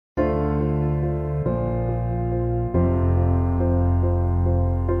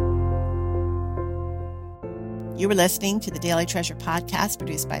You were listening to the Daily Treasure podcast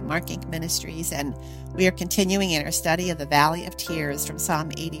produced by Mark Inc. Ministries, and we are continuing in our study of the Valley of Tears from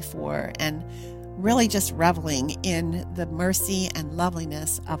Psalm 84 and really just reveling in the mercy and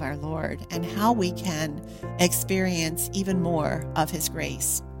loveliness of our Lord and how we can experience even more of His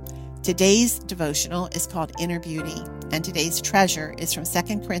grace. Today's devotional is called Inner Beauty, and today's treasure is from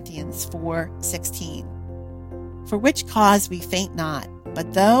 2 Corinthians 4:16. For which cause we faint not,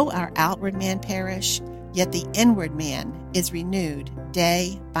 but though our outward man perish, yet the inward man is renewed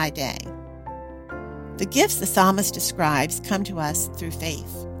day by day. The gifts the psalmist describes come to us through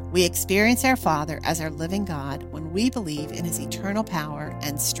faith. We experience our Father as our living God when we believe in His eternal power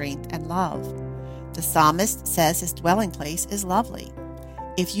and strength and love. The psalmist says His dwelling place is lovely.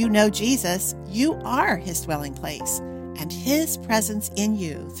 If you know Jesus, you are His dwelling place, and His presence in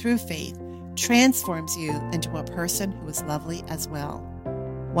you through faith transforms you into a person who is lovely as well.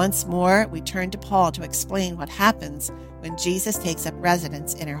 Once more, we turn to Paul to explain what happens when Jesus takes up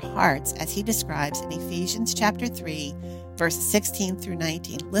residence in our hearts, as he describes in Ephesians chapter 3, verses 16 through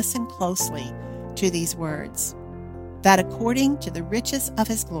 19. Listen closely to these words. That according to the riches of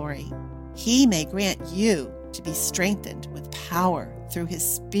His glory, He may grant you to be strengthened with power through His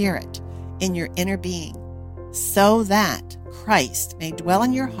Spirit in your inner being, so that Christ may dwell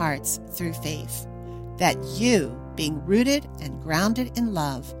in your hearts through faith, that you, being rooted and grounded in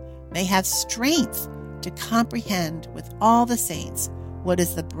love, may have strength to comprehend with all the saints what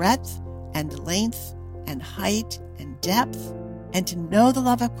is the breadth and length and height and depth, and to know the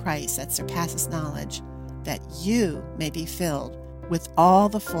love of Christ that surpasses knowledge, that you may be filled with all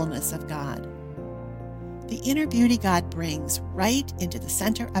the fullness of God. The inner beauty God brings right into the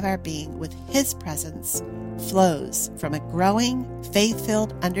center of our being with His presence flows from a growing,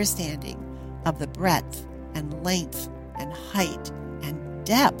 faith-filled understanding of the breadth and length and height and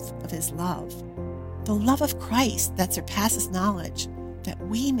depth of His love. The love of Christ that surpasses knowledge, that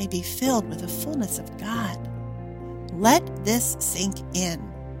we may be filled with the fullness of God. Let this sink in.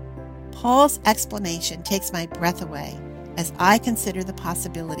 Paul's explanation takes my breath away as I consider the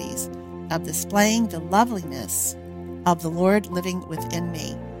possibilities of displaying the loveliness of the Lord living within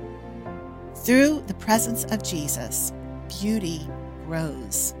me. Through the presence of Jesus, beauty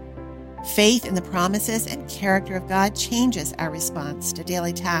grows. Faith in the promises and character of God changes our response to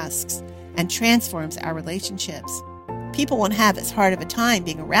daily tasks and transforms our relationships. People won't have as hard of a time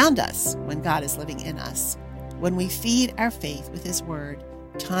being around us when God is living in us. When we feed our faith with His Word,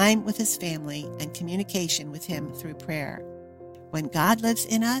 time with His family, and communication with Him through prayer. When God lives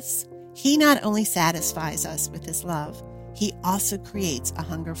in us, He not only satisfies us with His love, He also creates a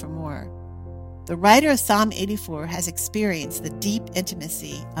hunger for more. The writer of Psalm 84 has experienced the deep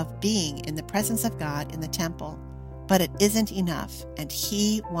intimacy of being in the presence of God in the temple, but it isn't enough, and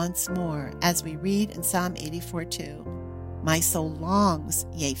he wants more, as we read in Psalm 84:2. My soul longs,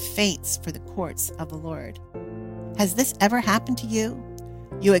 yea, faints for the courts of the Lord. Has this ever happened to you?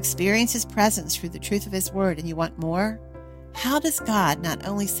 You experience His presence through the truth of His Word, and you want more? How does God not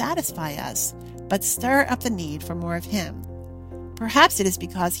only satisfy us, but stir up the need for more of Him? Perhaps it is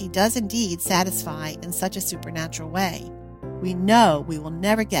because He does indeed satisfy in such a supernatural way. We know we will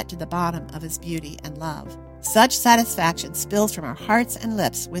never get to the bottom of His beauty and love. Such satisfaction spills from our hearts and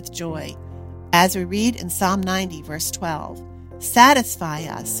lips with joy. As we read in Psalm 90, verse 12, satisfy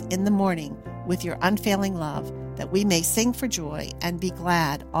us in the morning with your unfailing love, that we may sing for joy and be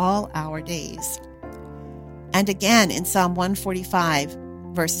glad all our days. And again in Psalm 145,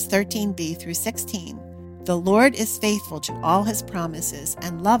 verses 13b through 16, the Lord is faithful to all His promises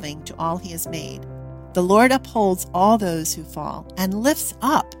and loving to all He has made. The Lord upholds all those who fall and lifts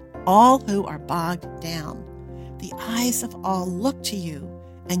up all who are bogged down. The eyes of all look to you,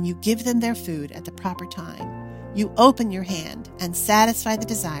 and you give them their food at the proper time. You open your hand and satisfy the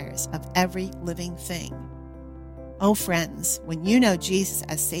desires of every living thing. Oh, friends, when you know Jesus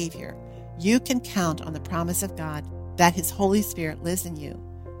as Savior, you can count on the promise of God that His Holy Spirit lives in you.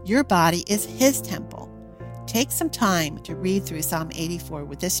 Your body is His temple. Take some time to read through Psalm 84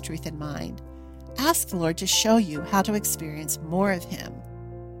 with this truth in mind. Ask the Lord to show you how to experience more of Him.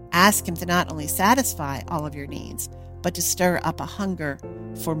 Ask Him to not only satisfy all of your needs, but to stir up a hunger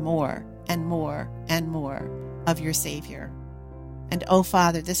for more and more and more of your Savior. And oh,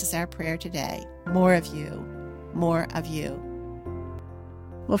 Father, this is our prayer today. More of You, more of You.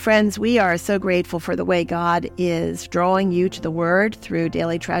 Well, friends, we are so grateful for the way God is drawing you to the Word through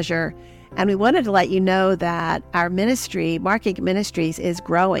Daily Treasure. And we wanted to let you know that our ministry, Mark Inc. Ministries, is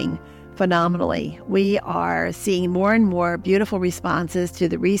growing phenomenally. We are seeing more and more beautiful responses to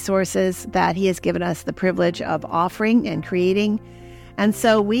the resources that He has given us the privilege of offering and creating. And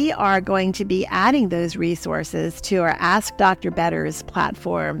so we are going to be adding those resources to our Ask Dr. Betters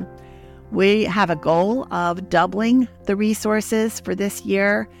platform. We have a goal of doubling the resources for this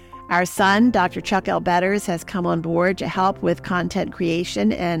year. Our son, Dr. Chuck L. Betters, has come on board to help with content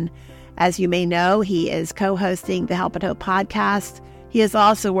creation. And as you may know, he is co-hosting the Help and Hope podcast. He is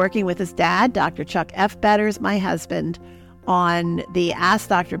also working with his dad, Dr. Chuck F. Betters, my husband, on the Ask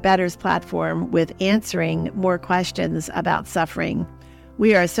Dr. Betters platform with answering more questions about suffering.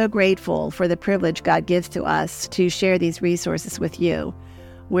 We are so grateful for the privilege God gives to us to share these resources with you.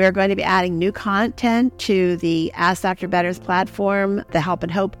 We're going to be adding new content to the Ask Dr. Betters platform, the Help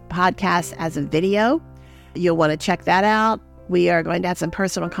and Hope podcast as a video. You'll want to check that out. We are going to have some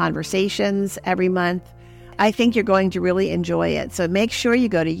personal conversations every month. I think you're going to really enjoy it. So make sure you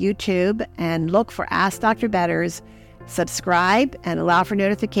go to YouTube and look for Ask Dr. Betters, subscribe, and allow for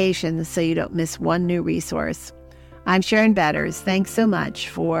notifications so you don't miss one new resource. I'm Sharon Betters. Thanks so much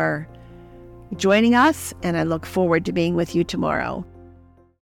for joining us, and I look forward to being with you tomorrow.